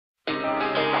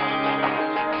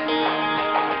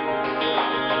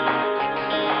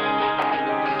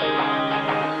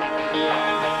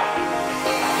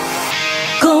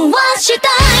したい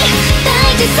大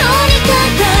事そうに抱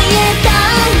えた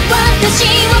私を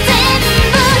全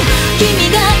部君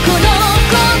がこの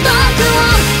孤独を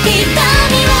痛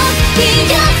みを癒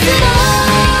すの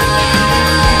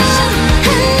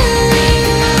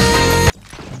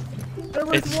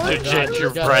It's the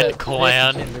gingerbread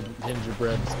clan.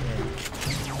 Gingerbread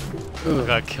Who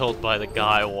got killed by the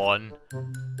guy one.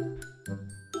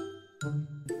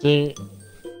 See,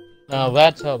 now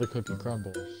that's how the cookie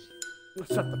crumbles. Shut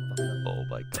the fuck up. Oh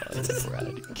my god,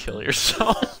 Brad, kill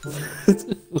yourself.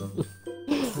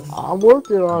 I'm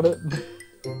working on it.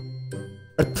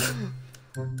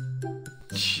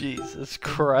 Jesus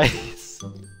Christ.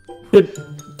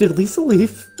 Did Lisa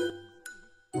leave?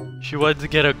 She went to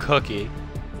get a cookie,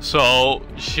 so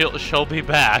she'll be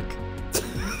back.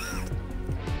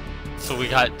 So we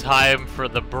got time for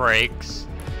the breaks.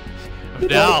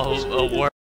 Now a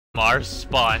word from our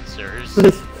sponsors.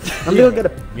 I'm gonna get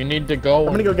a. You need to go.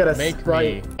 I'm gonna go get a make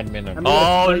Sprite. me admin of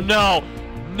Oh no!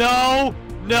 No!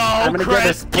 No! gonna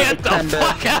Chris, get get the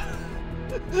fuck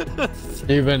out!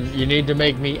 Steven, you need to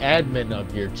make me admin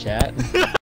of your chat.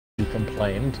 You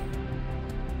complained.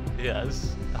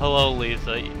 Yes. Hello,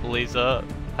 Lisa. Lisa.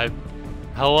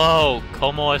 Hello.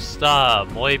 ¿Cómo está?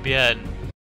 Muy bien.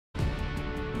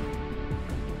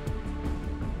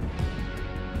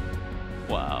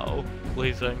 Wow.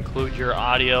 Lisa, include your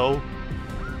audio.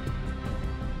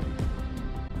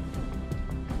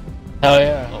 Hell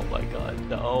yeah. Oh my god,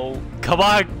 no. Come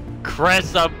on,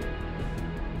 Chris,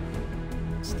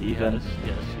 Steven,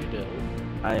 Yes, you do.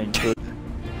 I include.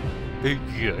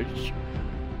 Yes.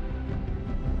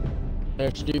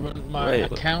 There, Steven, my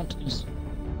Wait. account is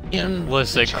in.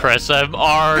 Listen, Chris, I'm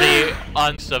already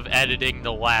on of editing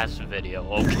the last video,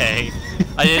 okay?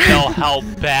 I didn't know how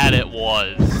bad it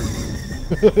was.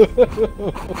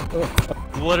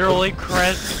 Literally,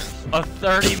 Chris, a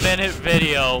 30-minute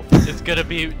video is gonna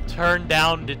be turned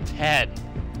down to 10.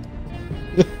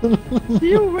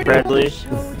 You already Bradley, show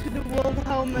to the world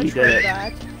how much we we're did it.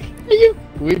 bad.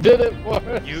 We did it for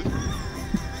You.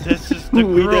 This is the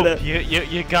We did group. it.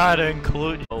 You gotta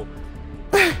include. Oh,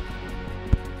 I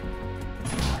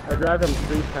grabbed him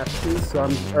 3 Pepsis,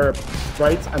 so or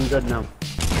Sprites. I'm good now.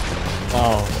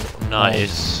 Oh,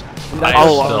 nice. And I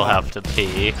that's, still have to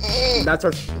pee. and that's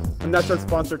our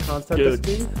sponsored content this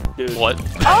Dude. week. Dude, What?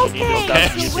 Okay,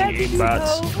 Stop so using where did you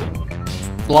bots.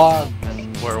 go? Lodge.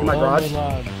 Where my was? garage.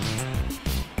 Lodge.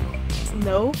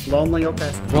 No, Lonely,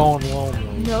 okay. Going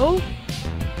lonely. no.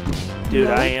 dude,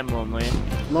 No. I am lonely.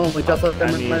 Lonely, just like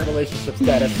I my mean- relationship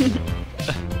status.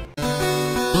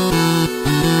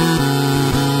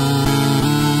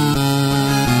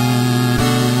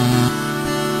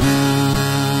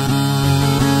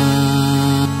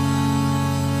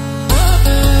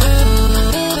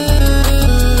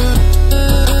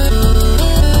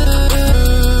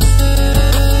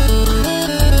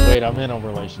 Wait, I'm in a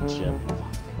relationship.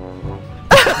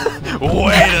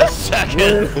 Wait a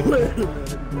second.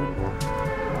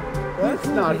 That's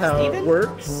not how it Steven?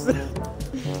 works.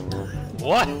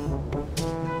 What?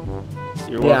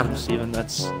 You're Yeah. welcome, Steven.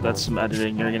 That's some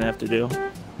editing you're gonna have to do.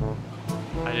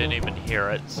 I didn't even hear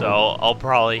it, so I'll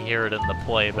probably hear it in the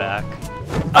playback.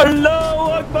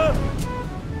 Allahu Akbar!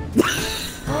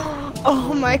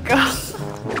 Oh my god.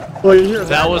 Well, you hear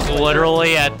That was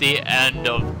literally at the end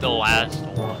of the last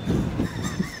one.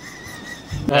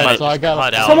 And So I it got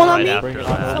cut out Someone on right me? after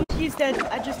that. He's dead.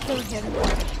 I just killed him.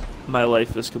 My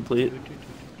life is complete.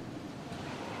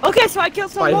 Okay, so I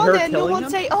killed By someone her and no killing one him?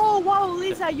 say, "Oh wow,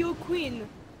 Lisa, you're queen."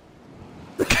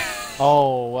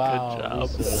 Oh wow. Good job.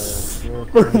 Lisa,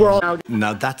 you're We're all now.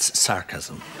 Now that's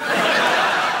sarcasm.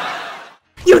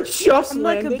 You just I'm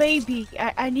like a landed. baby.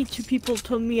 I need to people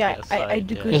told me Yes, I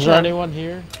do did. good Is there job. anyone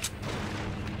here?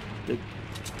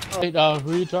 Wait, who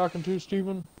are you talking to,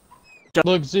 Steven?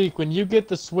 Look, Zeke, when you get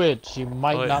the Switch, you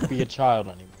might Oh, yeah. not be a child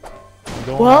anymore. I'm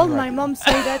going Well, on my record. mom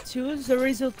said that too. The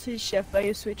result is chef.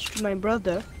 I switched to my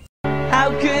brother. How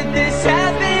could this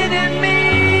happen to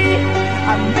me?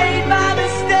 I made my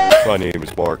mistake. My name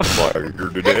is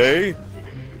Markiplier today.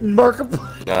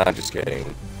 Markiplier. Nah, I'm just kidding.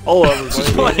 Hello,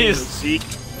 everybody. My name Please. is Zeke.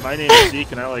 My name is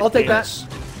Zeke, and I like I'll take penis.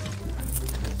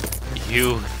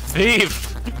 You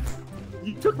thief!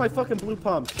 You took my fucking blue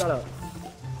pump. Shut up.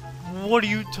 What are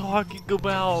you talking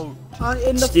about?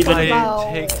 In the Steven, I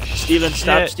fucking- didn't take Steven,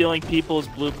 stop shit. stealing people's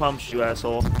blue pumps, you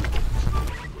asshole.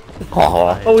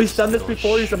 Oh, he's done this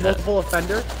before. He's a multiple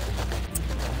offender.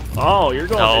 Oh, you're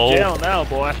going No. to jail now,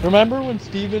 boy. Remember when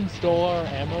Steven stole our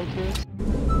ammo, Chris?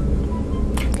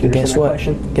 Guess what?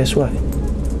 Guess what?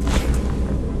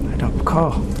 I don't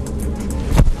recall.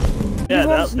 Yeah, He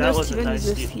wants that no was a Steven nice is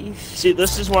a Steve. thief. See,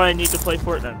 this is why I need to play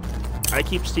Fortnite. I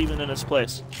keep Steven in his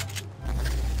place.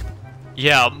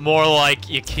 Yeah, more like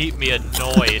you keep me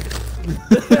annoyed.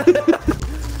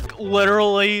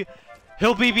 Literally,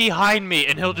 he'll be behind me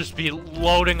and he'll just be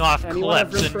loading off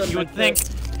clips, and you would think,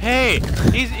 hey,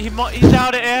 he's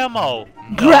out of ammo.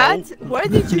 No, Brad, where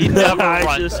did he you go? never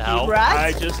runs out.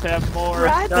 Brad? I just have more.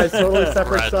 Brad? Guys, totally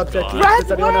separate Brad's subject. gone. Brad,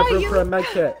 Does anyone where have are room you? for a med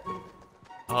kit?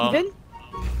 Steven?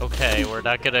 Okay, we're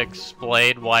not gonna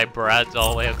explain why Brad's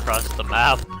all the way across the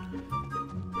map.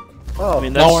 Oh, I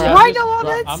mean, Don't worry, Why I'm no one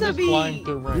I'm lets just me? flying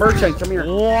through range. Merchant, come here.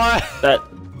 What?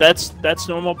 that's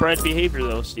normal Brad behavior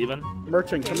though, Steven.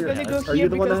 Merchant, come I'm here. gonna go Are here you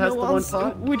the one that because has no the one one's-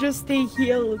 pot? We just stay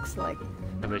here, looks like.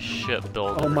 I'm a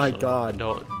shipbuilder. Oh my so god.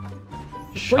 Don't...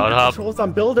 Put Shut your up. controls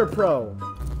on Builder Pro.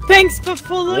 Thanks for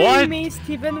following What? me,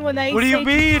 Steven, when I What do you say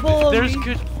mean? follow There's me.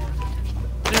 good.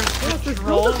 There's there's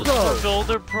controls Builder Pro. for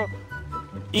Builder Pro.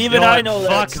 Even You know I what? know Fuck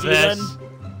that, Steven. this.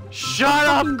 Shut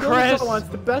up, Fucking Builder Chris. Pro, it's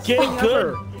the best Get thing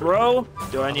good, ever. bro.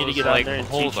 Do I need to was get like, out there and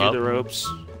hold teach you up. the ropes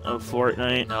of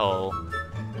Fortnite? No.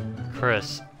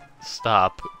 Chris,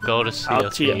 stop. Go to Sea I'll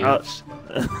of te- I'll- Thieves.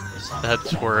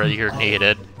 That's where you're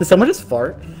needed. Did someone just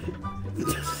fart?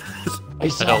 I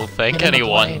don't think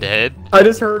anyone did. I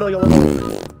just heard like a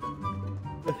little.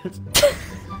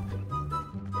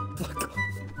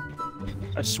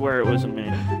 I swear it wasn't me.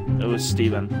 It was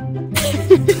Steven.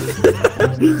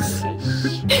 I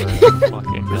swear to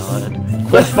fucking God.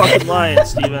 Quit fucking lying,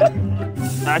 Steven.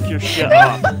 Knock your shit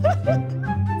off.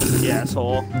 You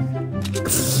asshole.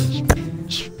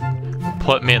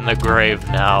 Put me in the grave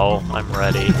now. I'm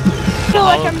ready. feel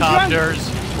like I'm drunk. Helicopters,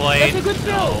 plane. That's a good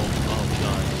No. film. Oh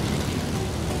god.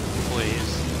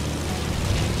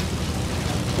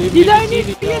 Please. Did I need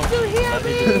you to hear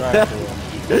me?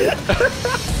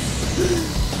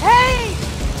 Hey!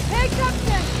 Hey,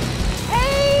 Captain!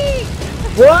 Hey!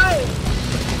 What?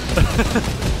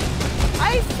 I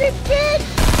see bitch!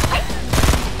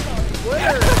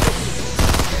 Where?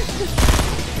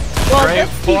 Well, Straight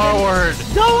that's Steven. forward.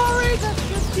 Don't worry, that's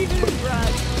just Steven and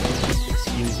Brad.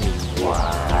 Excuse me.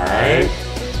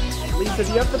 Lisa, do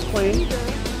you have the plane?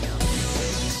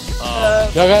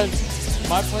 Yo guys,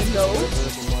 my plane No.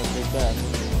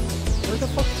 Where the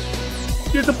fuck?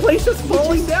 Dude, the plane's just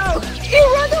falling down. He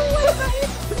ran away by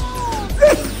himself!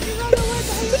 He ran away by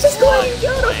himself! It's just going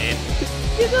down. Plane.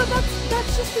 You know,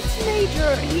 that's just a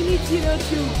teenager. He needs, you know,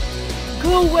 to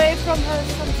go away from her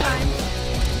sometimes.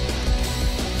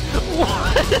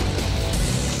 What?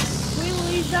 We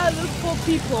Lisa look for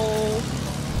people.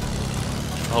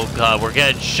 Oh god, we're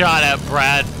getting shot at,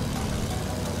 Brad.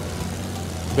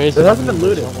 Basically, It hasn't been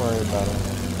looted. Don't worry about it.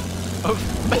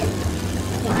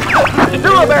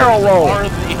 Do a barrel roll.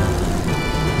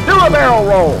 Do a barrel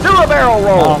roll! Do a barrel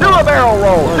roll! Do a barrel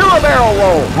roll! Do a barrel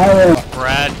roll!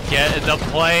 Brad, get in the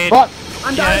plane. Fuck!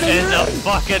 I'm Get diving in the in.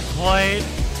 fucking plane.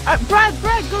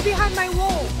 Brad, go behind my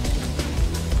wall.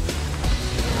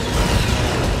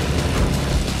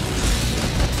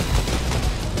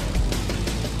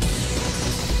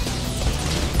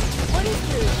 What is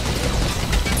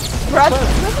this? Brad,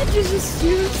 what did you just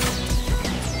use?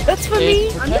 That's for me.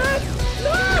 It's I'm dead.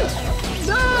 No!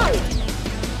 No!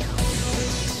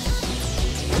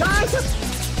 Guys!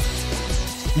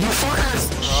 Where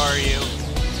are you?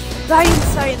 Die in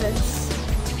silence.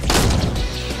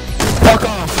 Fuck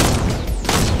off!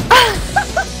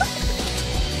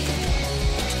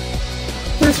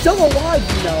 They're still alive,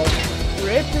 you know.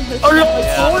 Rip. Oh no!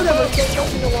 Yeah. Four of them are still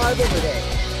fucking alive over there.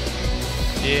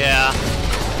 Yeah.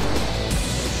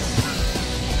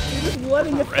 You're just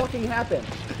letting it fucking happen.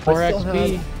 4 I still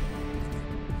XP. have-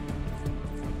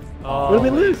 Oh, What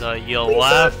did we lose? Lisa, you Lisa?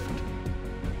 left.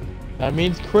 That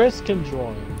means Chris can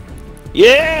join.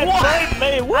 Yeah, save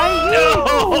me! Woo!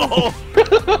 No!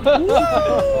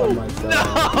 Oh my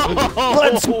god. No!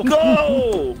 Let's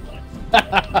go!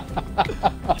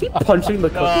 Keep punching the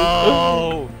cookie.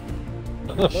 No!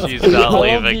 She's I not love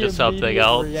leaving the to something immediate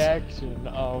else. Reaction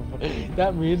of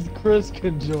that means Chris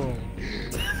can join.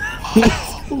 No!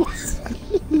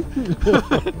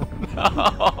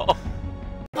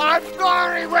 I'm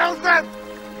sorry, Wilson!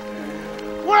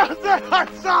 Wilson, I'm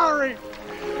sorry!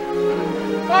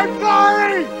 I'm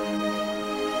sorry!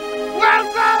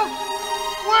 Wilson!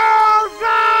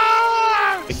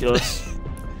 Wilson! Ridiculous.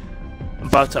 I'm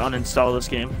about to uninstall this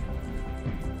game.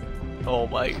 Oh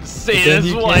my, see Then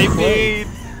this you is what I can't play.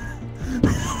 mean!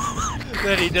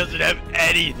 That he doesn't have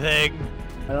anything!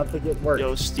 I don't think it worked.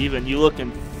 Yo, Steven, you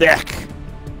looking thick.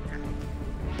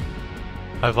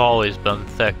 I've always been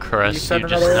thick, Chris, You said you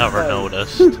just another never invite.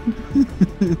 noticed.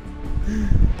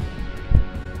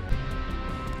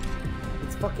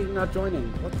 It's fucking not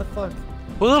joining. What the fuck?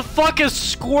 Who the fuck is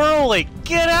squirreling?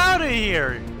 Get out of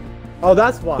here! Oh,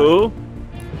 that's why. Who?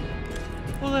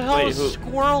 Who the hell is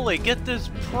Squirrely? Get this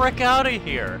prick out of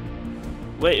here.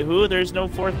 Wait, who? There's no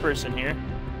fourth person here.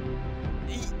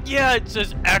 Yeah, it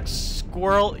says X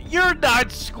Squirrel. You're not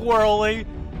Squirrely.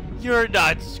 You're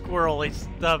not Squirrely.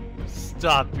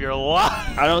 Stop your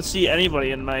lie. I don't see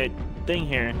anybody in my thing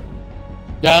here.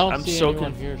 Yeah, I don't I'm see so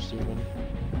anyone here, Steven.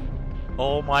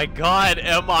 Oh my god,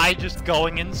 am I just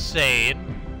going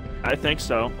insane? I think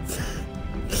so.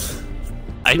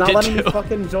 I Not did letting too. me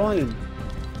fucking join.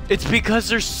 It's because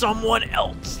there's someone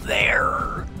else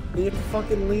there. You have to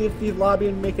fucking leave the lobby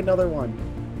and make another one.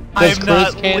 Because I'm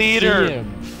Chris not can't leader. see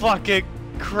him. Fucking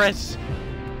Chris.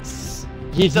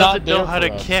 He's doesn't not there know how for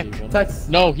to us, kick. Steven. Text.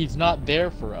 No, he's not there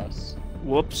for us.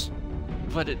 Whoops.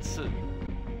 But it's.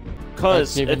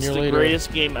 Cause Steven, it's you're the leader.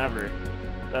 greatest game ever.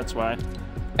 That's why.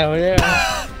 Hell yeah.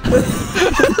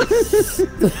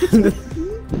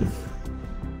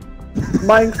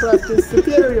 Minecraft is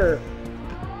superior.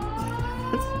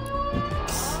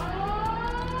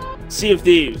 Sea of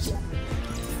Thieves.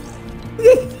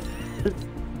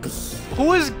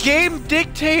 Who is Game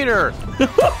Dictator?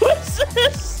 Who is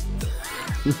this?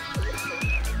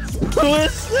 Who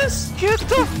is this? Get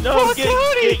the fuck get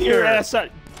out of here! your ass out.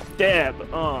 Dab.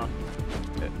 Am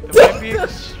I being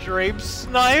stream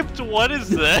sniped? What is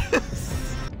this?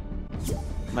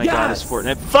 My God, it's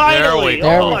Fortnite. Finally!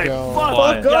 There we Oh go. my There we go.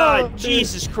 fucking Fuck God! off, dude.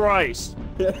 Jesus Christ!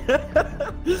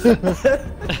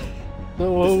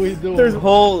 So what are we doing? There's-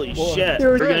 Holy Boy. shit!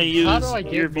 Here we We're go. gonna use How do I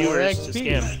get your more viewers to XP?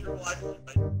 scam.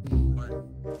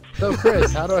 So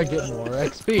Chris, how do I get more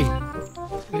XP?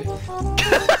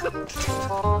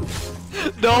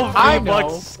 No I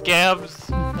V-Bucks know. scams.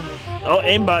 Oh,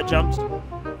 aimbot jumped.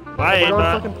 Bye, We're going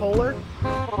aimbot. fucking polar?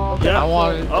 Yeah. I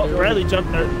wanted. Oh, Bradley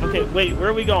jumped there. Okay, wait, where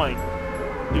are we going?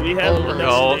 Do we have a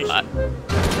No, destination?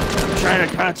 I'm trying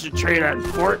to concentrate on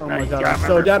Fortnite. Oh my god, Yeah, I'm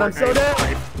so remember dead, I'm so Fortnite dead! is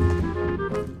life.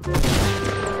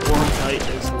 Fortnite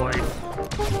is life.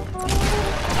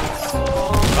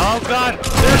 Oh god,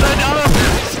 there's another.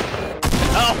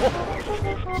 Oh.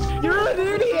 You're an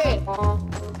idiot!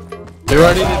 They're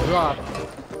ready to drop.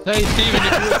 Hey Steven,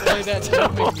 if you would play that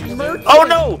jumping music. Oh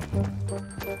no!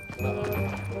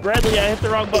 Bradley, I hit the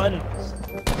wrong button.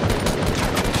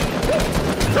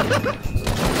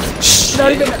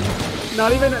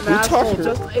 Not even an asshole,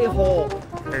 just a hole.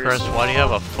 Chris, why do you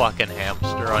have a fucking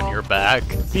hamster on your back?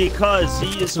 Because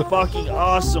he is fucking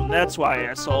awesome. That's why,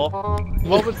 asshole.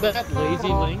 What was that? Lazy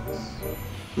Links?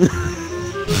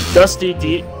 Dusty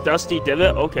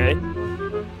Divot. Okay.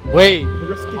 Wait,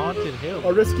 Risky, Haunted Hill.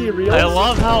 a risky reels. I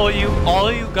love how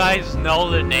all you guys know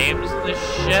the names of this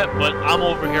shit, but I'm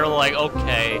over here like,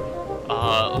 okay,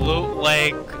 Loot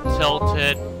Lake,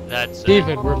 Tilted, that's it.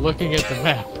 Steven, we're looking at the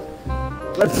map.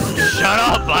 Shut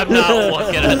up! I'm not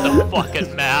looking at the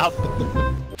fucking map.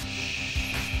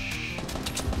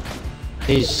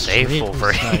 He's safe stream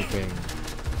over here. sniping.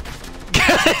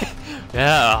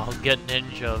 Yeah, I'll get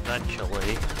Ninja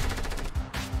eventually.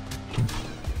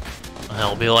 And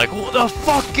he'll be like, what the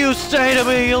fuck you say to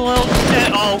me, you little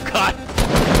shit? Oh god.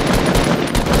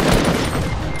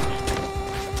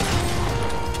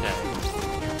 Okay,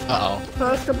 Uh-oh.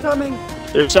 Tusk, I'm coming.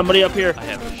 There's somebody up here. I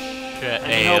have shit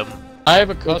aim. I have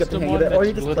a get the custom hang of one it, or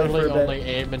you that's just play for literally a bit. only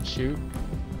aim and shoot.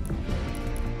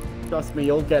 Trust me,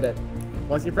 you'll get it.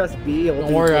 Once you press B, it'll Don't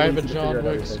do worry, I have a things to John figure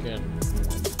out Wick everything.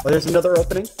 skin. Oh, there's another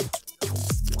opening.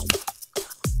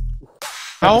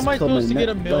 How just am I killed my supposed to get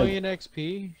a neck million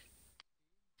XP?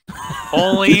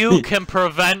 Only you can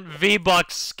prevent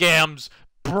V-Bucks scams,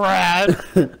 Brad.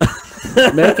 leg.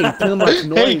 Making too much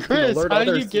noise. Hey can Chris, alert how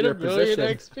do others you to get a your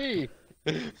million position.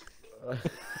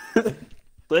 XP?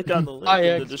 Click on the link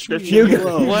IXP. in the description You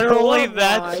below. go- Literally, Oh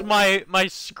that's my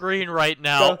screen right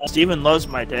now. Steven loves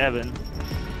my dabbing.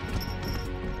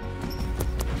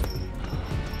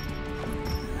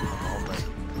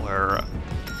 Where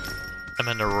I'm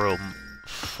in a room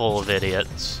full of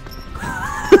idiots.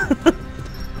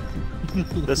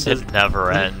 This is It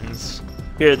never ends.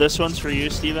 here. This one's for you,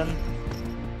 Steven.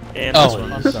 And this Oh,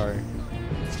 one, I'm sorry.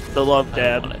 the love I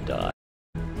dab. wanna die.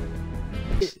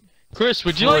 Chris,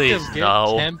 would you like Please, to get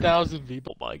no. 10,000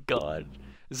 people? Oh my god.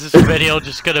 Is this video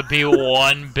just gonna be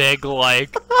one big,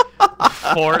 like,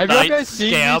 Fortnite Have you guys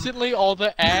seen scam? recently all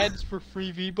the ads for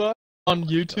free V-Bucks on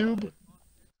YouTube?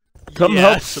 Come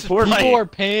help support me. People are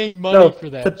paying money No, for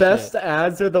that the best shit.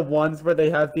 ads are the ones where they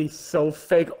have the so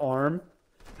fake arm,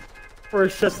 where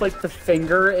it's just like the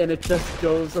finger and it just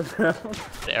goes around.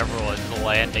 Everyone's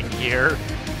landing here.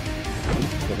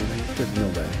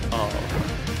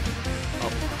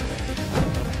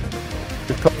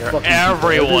 Fucking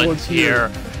Everyone's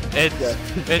here. It's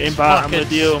Aimbot, I'm fucking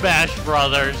with you. Smash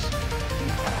Brothers.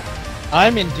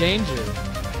 I'm in danger.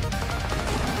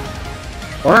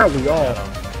 Aren't we all?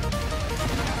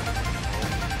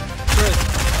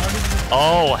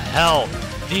 Oh hell!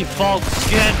 Default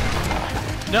skin.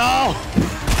 No.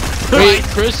 Wait,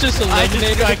 Chris just I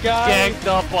eliminated just got a guy. ganged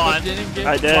up on. Didn't get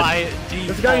I did. By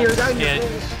This guy here, default guy here.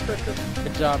 skin.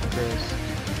 Good job, Chris.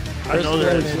 I know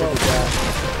that. eliminated a guy.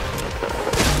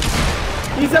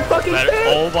 He's a fucking But, kid!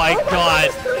 oh my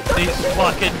god! These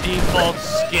fucking default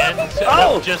skins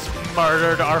Oh! have just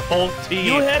murdered our whole team.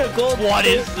 You had a gold. What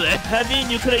is this? Heavy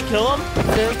and you couldn't kill him?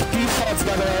 Fake defaults,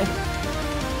 by the way.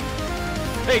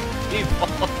 Big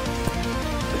default.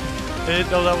 I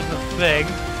didn't know that was a thing,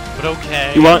 but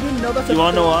okay. You want? I didn't know that's a You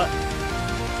want to know thing.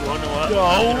 what? You want to know what? No.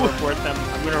 I'm gonna report them.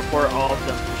 I'm gonna report all of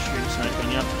them for stream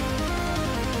sniping. Yep.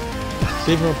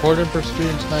 Steven reported for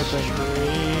stream sniping.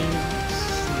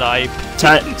 Snipe.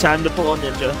 Time to pull a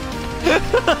ninja.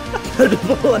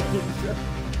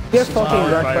 Get fucking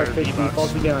Powered wrecked by by our fake V-Bucks.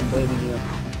 defaults again, I'm blaming you.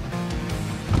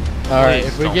 Alright, Please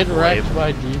if we don't get wrecked blame.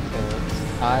 by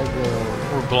defaults, I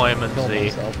will We're blaming kill Z.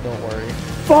 myself, don't worry.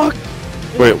 Fuck!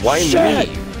 Wait, why Shit.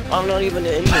 me? I'm not even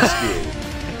in this game.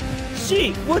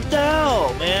 Gee, what the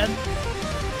hell, man?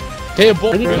 Hey, a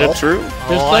bolt. I need Is help. that true? I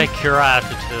There's like your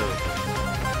attitude.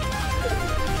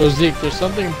 So Zeke, there's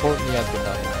something important you have to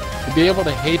know. To be able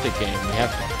to hate a game, you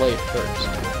have to play it first.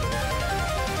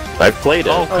 I've played it.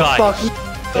 Oh Oh, god. fuck.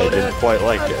 I didn't quite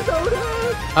like it.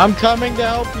 I'm coming to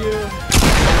help you.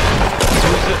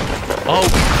 Oh,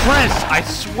 Chris! I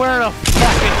swear to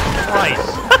fucking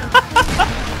Christ!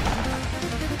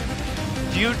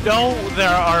 Do you know there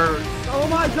are Oh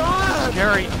my god!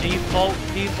 scary default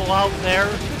people out there?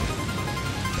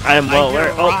 I am well I hear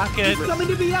aware. Oh, rockets. He's coming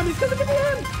to BM! He's coming to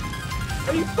BM!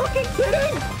 Are you fucking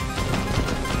kidding?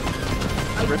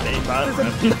 rip aimbot.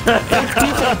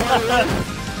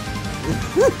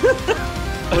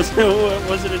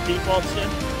 Was it a default skin?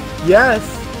 Yes!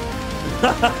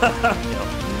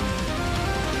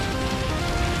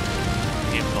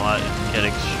 People out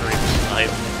getting stream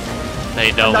sniped.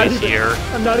 They know I'm not he's even- here.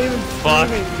 I'm not even Fuck.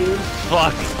 streaming, dude.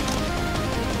 Fuck.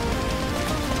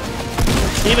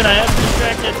 Steven, I have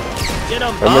distracted. Get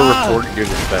him. I'm gonna report you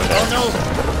to that. Oh no.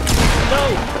 No.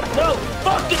 No.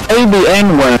 Fuck it.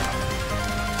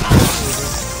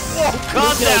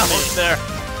 Calm down there.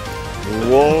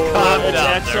 Whoa. Calm It's down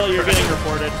Axel, there. you're getting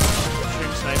reported.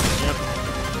 Stream sniping, yep.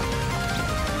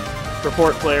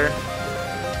 Report player.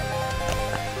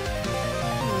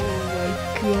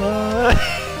 God.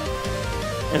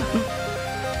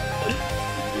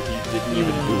 He didn't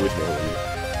even do it, no.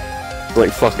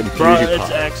 Like fucking Bro, it's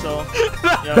PewDiePie. Axel.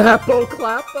 Yep. That bow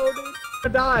clap though, dude. I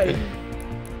died.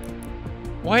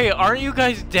 Wait, aren't you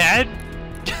guys dead?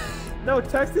 No,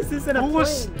 Texas isn't a Who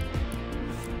was- plane.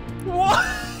 What?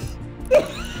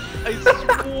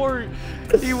 I swore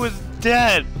he was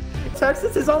dead.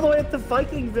 Texas is all the way at the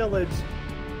Viking village.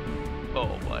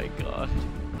 Oh my god.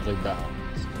 The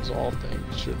balance, as all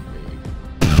things should be.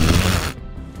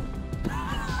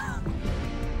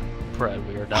 Brad,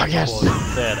 we are not Oh, yes. quoting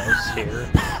Thanos here.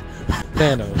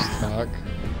 Thanos talk.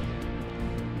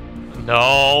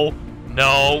 No,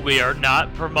 no, we are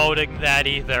not promoting that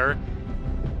either.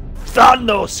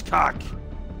 Thanos cock.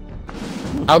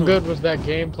 How good was that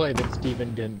gameplay that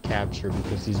Steven didn't capture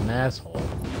because he's an asshole?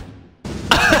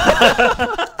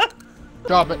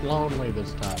 Drop it lonely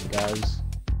this time, guys.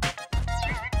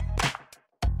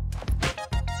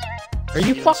 Are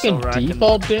you Yeah, fucking so rockin'.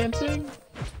 default dancing?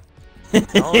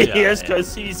 Oh, yeah, Yes, yeah.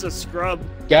 because he's a scrub.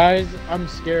 Guys, I'm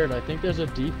scared. I think there's a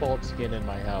default skin in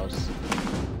my house.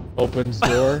 Opens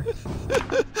door.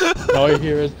 All you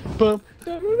hear is boom.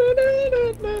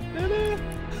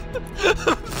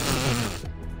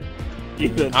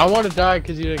 Steven. I want to die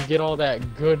because you didn't get all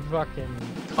that good fucking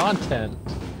content.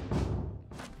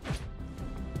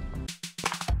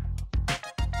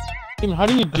 How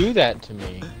do you do that to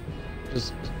me?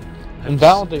 Just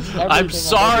invalidate everything. I'm I've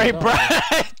sorry, ever done. Brad.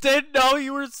 I didn't know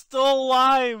you were still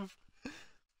alive.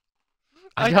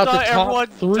 I got the thought top everyone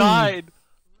 3. died.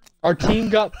 Our team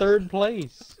got 3rd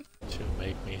place. To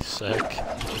make me sick.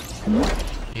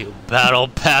 You battle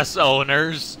pass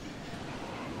owners.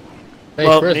 Hey,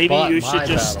 Well, Chris maybe bought you my should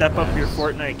just step battle up your pass.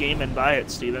 Fortnite game and buy it,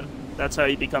 Steven. That's how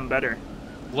you become better.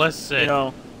 Listen, You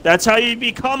know, that's how you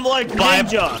become like Buy-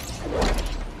 Ninja.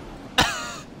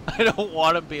 I don't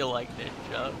want to be like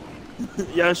Ninja.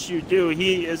 Yes, you do.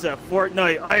 He is a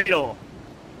Fortnite idol.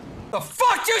 The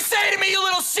fuck you say to me, you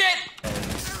little shit?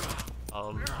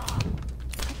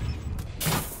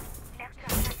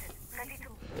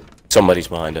 Somebody's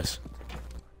behind us.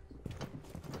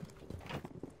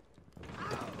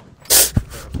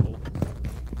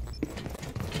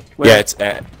 Where? Yeah, it's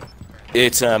at.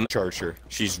 It's charge her.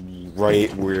 She's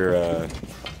right where To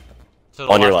the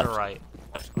on your left left. or right?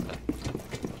 Okay.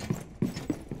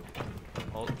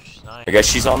 Oh, she's nice. I guess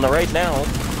she's on the right now.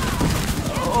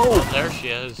 Oh, there she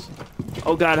is.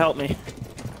 Oh God, help me.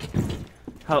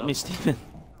 Help me, Steven.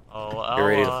 Oh, Get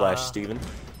ready to flash, Steven.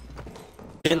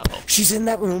 She's in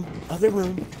that room. Other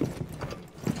room.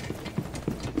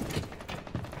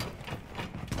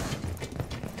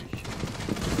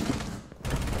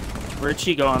 Where'd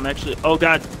she go? I'm actually. Oh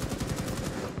God.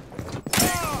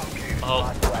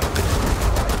 Oh.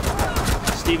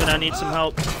 Steven, I need some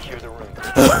help.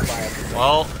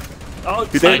 Well, Oh,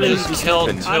 I just killed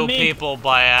On 2 me. people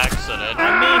by accident.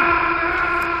 On me.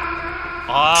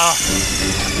 Ah.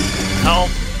 Help.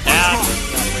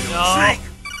 No.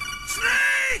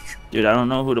 Dude, I don't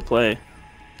know who to play.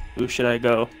 Who should I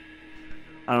go?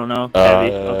 I don't know.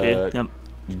 Heavy. Okay. Yep.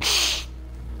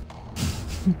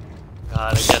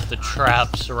 Gotta get the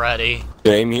traps ready.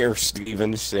 Same here,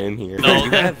 Steven. Same here. No,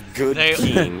 You have good they-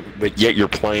 team, but yet you're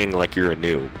playing like you're a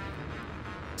noob.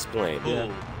 Explain.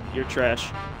 Ooh. You're trash.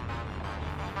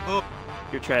 Who?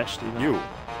 You're trash, Steven. You.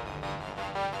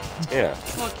 Yeah.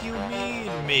 Fuck you mean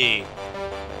me?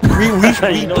 We Look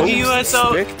at you at the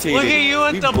spectated. look at you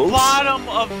at We the both- bottom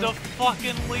of the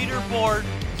fucking leaderboard,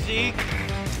 Zeke.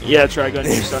 Yeah, Trigun,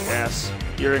 you suck ass.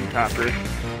 You're in copper.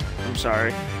 I'm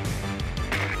sorry.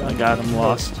 My God, I'm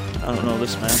lost. I don't know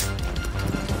this man.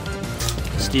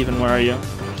 Steven, where are you?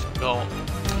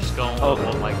 Just going Oh. with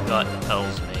what my gut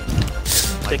tells me.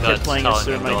 My The kid gut's playing telling us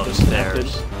me there to might go disconnected.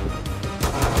 upstairs.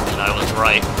 And I was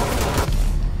right.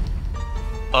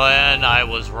 Oh, and I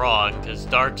was wrong, because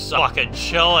Dark's fucking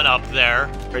chilling up there.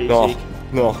 Are you No. Zeke?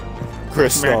 No.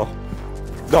 Chris, Come here. no.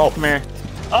 No. Come here.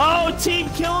 Oh, Team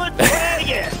Killing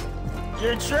Dragon!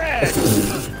 You're trash!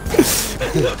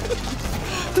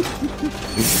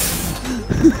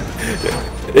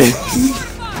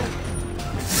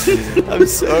 I'm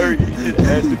sorry. It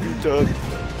had to be done.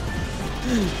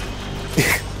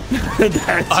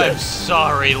 That's I'm it.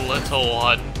 sorry, little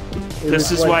one.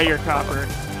 This is why you're copper.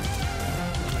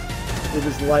 It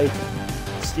was like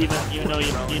Steven, you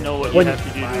know what when you have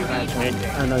to do to avenge me.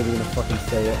 I'm not even gonna fucking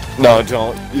say it. No,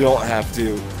 don't. You don't have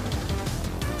to.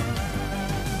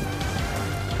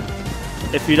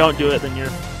 If you don't do it, then you're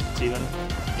Steven.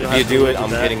 If you do it, I'm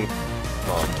getting.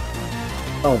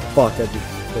 Oh fuck! I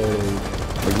just totally.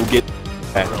 Like, we'll get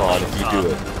back on if you do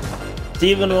it.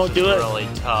 Steven won't do it. Really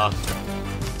tough.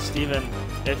 Steven,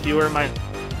 if you were my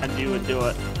and you would do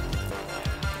it.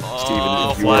 Steven,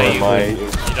 Oh, if you why are my,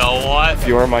 you know what? if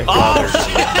you are my brother,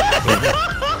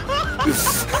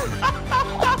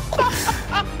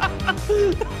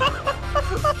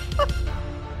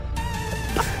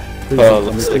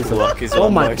 looks like luck is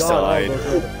on my side.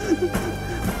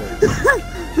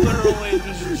 Literally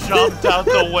just jumped out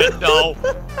the window.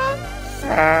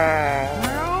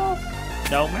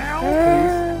 No, meow.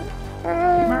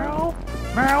 Meow.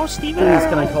 Meow, Steven. Please,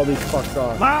 can I call these fucks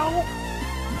off? Meow.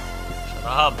 Shut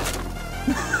up.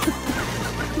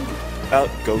 Out,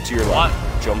 go to your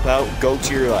left. Jump out, go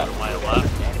to your left. My left.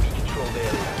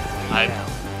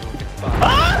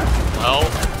 Well.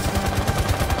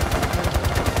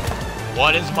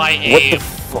 What is my What aim? the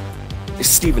fuck?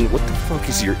 Steven, what the fuck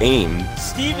is your aim?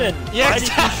 Steven, Yeah, why did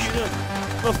you shoot him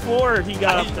before he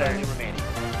got up there?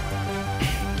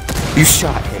 You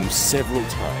shot him several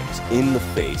times in the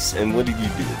face, and what did you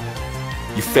do?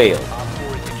 You failed.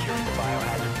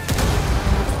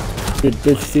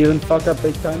 Did Steven fuck up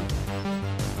big time?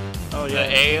 Oh The yeah.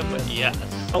 aim? Yes.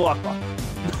 Oh, Akbar.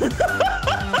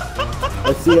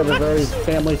 I see you have a very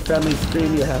family-friendly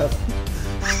stream you have.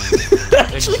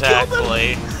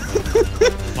 Exactly.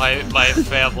 My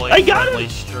family I got friendly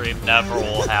stream never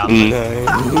will happen.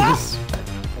 Nice.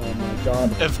 Oh my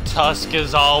god. If Tusk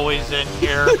is always in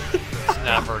here, it's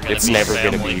never gonna It's be never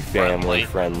family gonna be family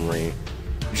friendly.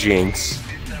 Jinx.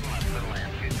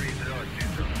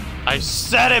 I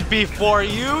said it before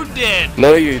you did.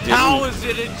 No, you didn't. How is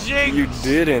it a jinx? You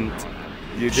didn't.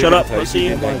 You didn't. Shut up, I pussy.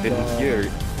 didn't, Oh I my didn't God. hear it.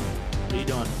 What are you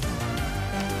doing?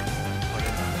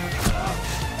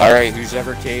 Alright, who's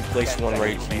ever Cade, place one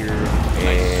right here.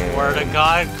 And Swear to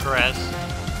God, Chris.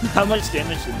 How much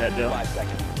damage did that do?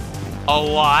 A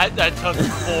lot. That took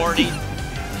 40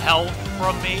 health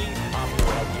from me.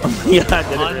 Yeah, I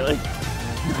did it really.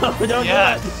 No, don't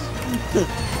Yes. do it.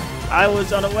 I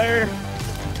was unaware.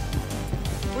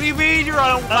 What do you mean you're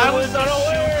unaware? I was gonna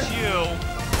unaware. shoot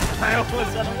you. I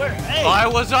was unaware. Hey! I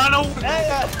was unaware. Hey,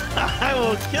 I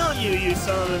will kill you, you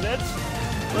son of a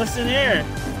bitch. Listen here.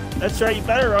 That's right, you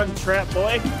better run, trap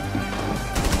boy.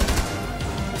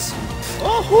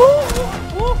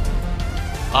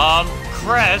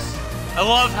 Chris, I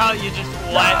love how you just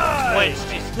let Twitch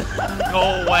just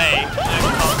go away and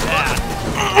then come back.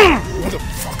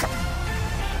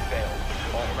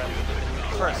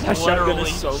 Chris, My shotgun literally,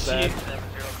 is so bad.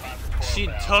 she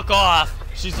took off.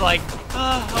 She's like,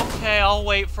 okay, I'll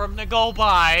wait for him to go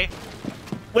by.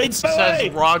 Wait, Says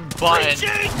wrong button.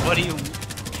 But he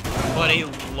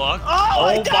looked.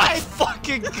 Oh my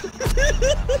fucking.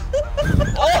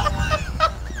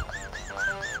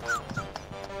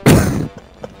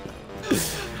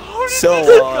 So,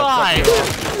 guy.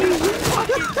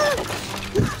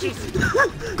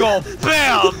 Go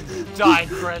bam! Die,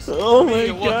 Chris. Oh my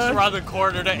He looks God. around the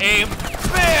corner to aim.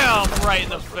 Bam! Right in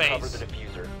the face.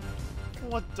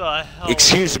 What the hell?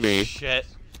 Excuse is this me. Shit.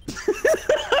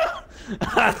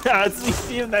 Honestly,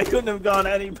 Steven, that couldn't have gone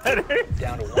any better.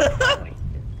 Down to 120.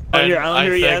 I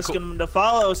hear you think- asking him to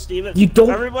follow, Steven. You don't-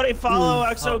 Everybody follow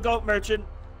Exo Goat Merchant.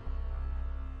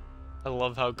 I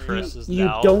love how Chris is you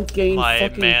now don't gain my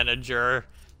fucking- manager.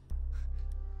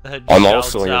 That I'm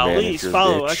shouts also your out. manager. Please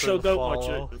follow bitch. Exo For the Goat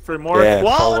follow. Merchant for more Yeah,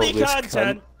 quality follow this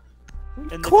content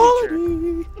in the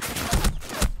future.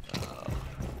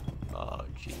 Oh,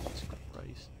 Jesus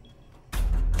Christ.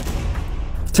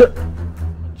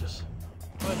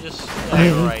 I'll just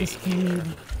stay right here.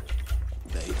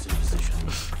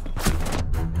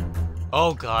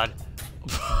 Oh God.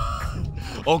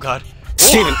 Oh God.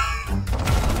 Steven!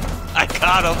 I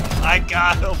got him. I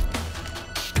got him.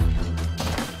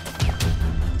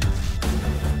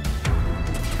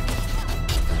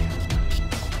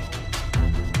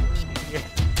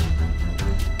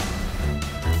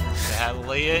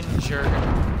 Badly injured. Hey,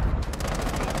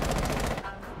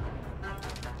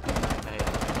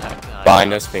 that guy Behind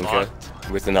got us, Pinka,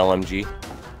 fucked. with an LMG.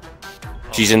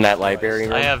 She's in that library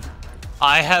room.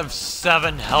 I have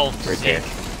 7 health. Right there.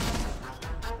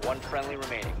 One friendly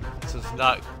remaining. This is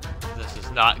not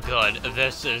good.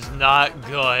 This is not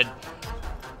good.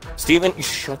 Steven, you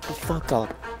shut the fuck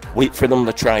up. Wait for them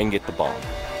to try and get the bomb.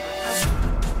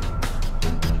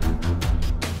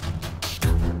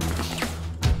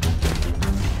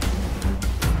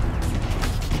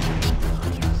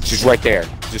 She's right there.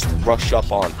 Just rush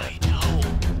up on her. I know.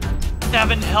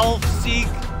 7 health, Zeke,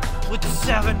 with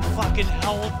 7 fucking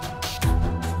health.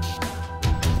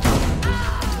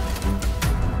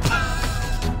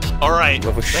 All right, You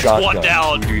have a that's shotgun. one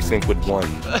down. Who do you think would win?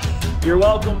 You're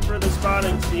welcome for the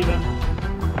spotting, Steven.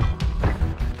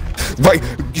 Right,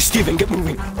 Steven, get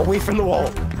moving. Away from the wall.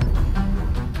 It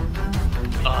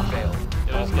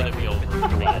was gonna be over.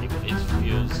 It's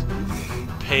fused.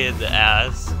 Pain in the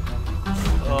ass.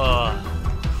 Oh,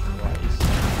 Christ.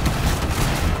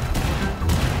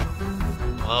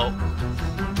 Well,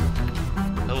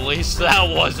 at least that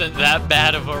wasn't that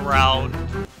bad of a round.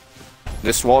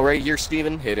 This wall right here,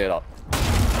 Steven, hit it up.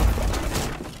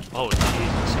 Oh,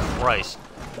 Jesus Christ.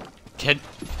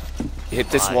 Hit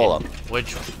this wall up.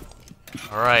 Which?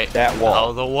 Alright. That wall. Out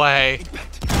of the way.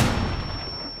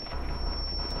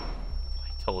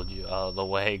 I told you, out of the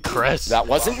way, Chris. That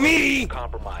wasn't me!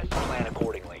 Compromise. Plan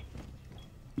accordingly.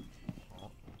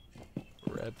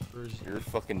 You're a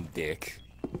fucking dick.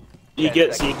 You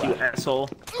get Zeke, you asshole.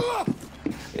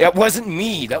 That wasn't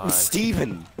me, that was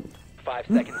Steven. 5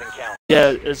 seconds and count.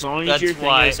 Yeah, as long as That's your thing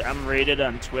why- is I'm rated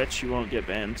on Twitch, you won't get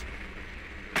banned.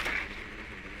 I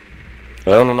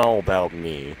don't know about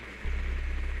me.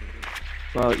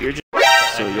 Well, you're just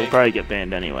so you'll probably get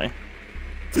banned anyway.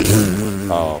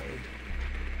 Oh.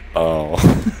 Oh.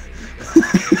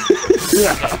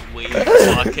 Can we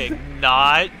fucking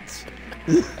not?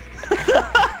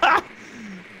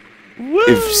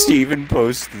 If Steven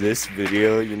posts this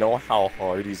video, you know how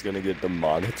hard he's gonna get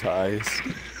demonetized?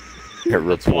 Get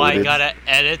That's why I reported. gotta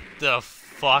edit the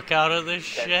fuck out of this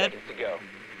 10 shit. seconds to go.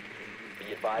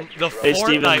 Be advised The your Hey, drone-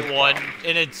 Fortnite Steven. one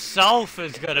in itself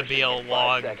is gonna be a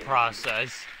long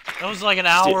process. That was like an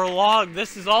hour long.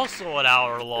 This is also an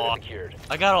hour long. secured.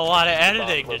 I got a lot of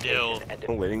editing to do.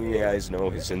 Letting you guys know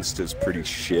his Insta's pretty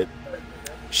shit.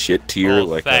 Shit tier, Oh,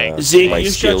 like thanks. Zeke, my you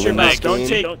skill shut your in mouth. this Don't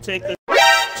game. take the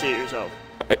to yourself.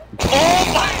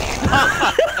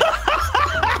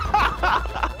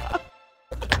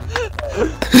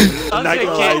 Doesn't Not gonna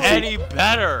get lie, any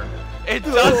better. It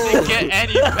doesn't get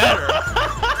any better.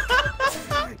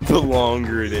 The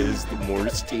longer it is, the more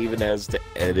Steven has to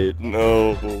edit.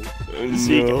 No.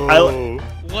 Zeke, No.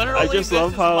 Literally, just this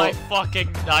love is how- my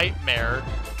fucking nightmare.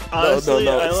 Honestly,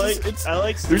 no. I It's like just- it's- I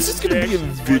like. There's just Steven's gonna be a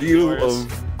reactions video much worse.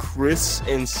 of Chris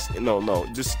and no,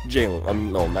 just Jalen. I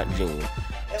mean, no, not Jalen.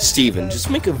 Steven. Just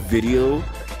make a video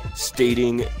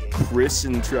stating Chris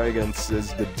and Trigon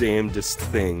says the damnedest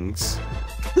things.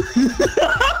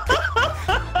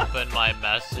 Open my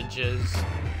messages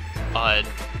on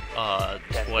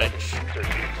Twitch,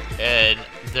 and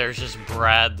there's just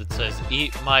Brad that says,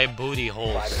 "Eat my booty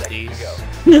hole, Steve."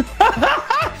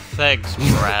 Thanks,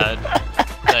 Brad.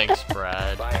 Thanks,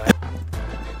 Brad.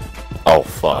 Oh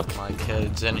fuck. Fuck my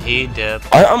kids, and he dipped.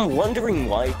 I'm wondering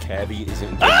why Cabby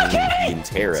isn't getting the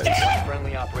Terras.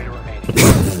 Friendly operator remaining.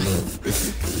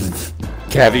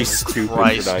 Cabby's stupid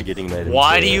Christ. for not getting that.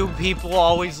 Why Intera. do you people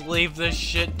always leave this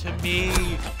shit to me?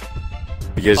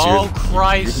 Because Oh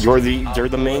Christ! you're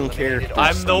the main character.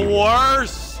 I'm the Steven.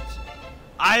 worst.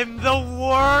 I'm the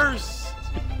worst.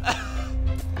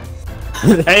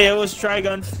 Hey, it was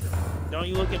Trigun. Don't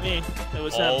you look at me. It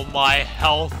was Oh, him. my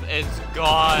health is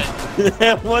gone.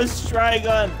 It was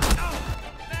Trigun.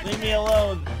 Leave me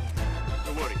alone.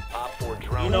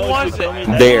 You know What if you kill me,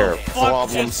 the- There, Fuck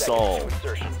problem this- solved.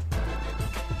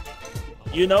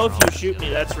 You know if you shoot me,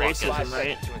 that's racism,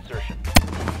 right?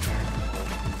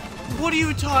 What are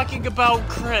you talking about,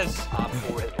 Chris?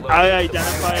 I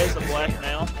identify as a black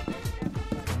male.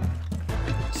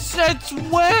 Since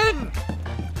when?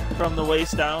 From the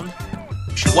waist down.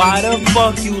 Why the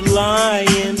fuck you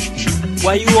lying?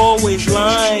 Why you always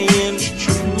lying?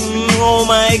 Oh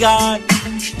my god.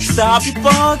 Stop you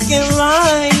fucking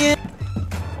lying.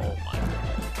 Oh my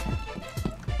god.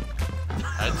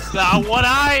 That's not what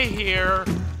I hear.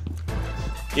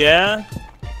 Yeah?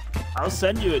 I'll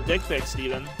send you a dick pic,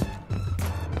 Steven.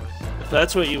 If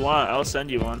that's what you want, I'll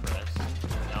send you one. Chris,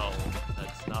 no,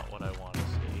 that's not what I want to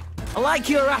see. I like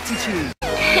your attitude.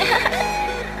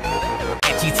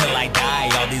 Itchy till I die,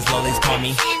 all these lollies call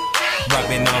me.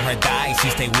 Rubbing on her thighs, she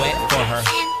stay wet for her.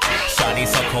 Shawty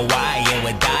so kawaii and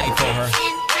would die for her.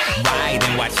 Ride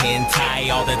and watch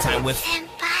hentai all the time with.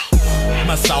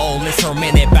 My soul is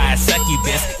tormented by a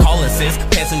succubus. Call assist,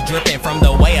 pencil dripping from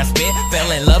the way I spit.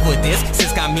 Fell in love with this,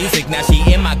 sis got music, now she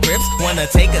in my grips. Wanna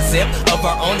take a sip of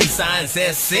her only sign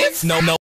says six. No, no.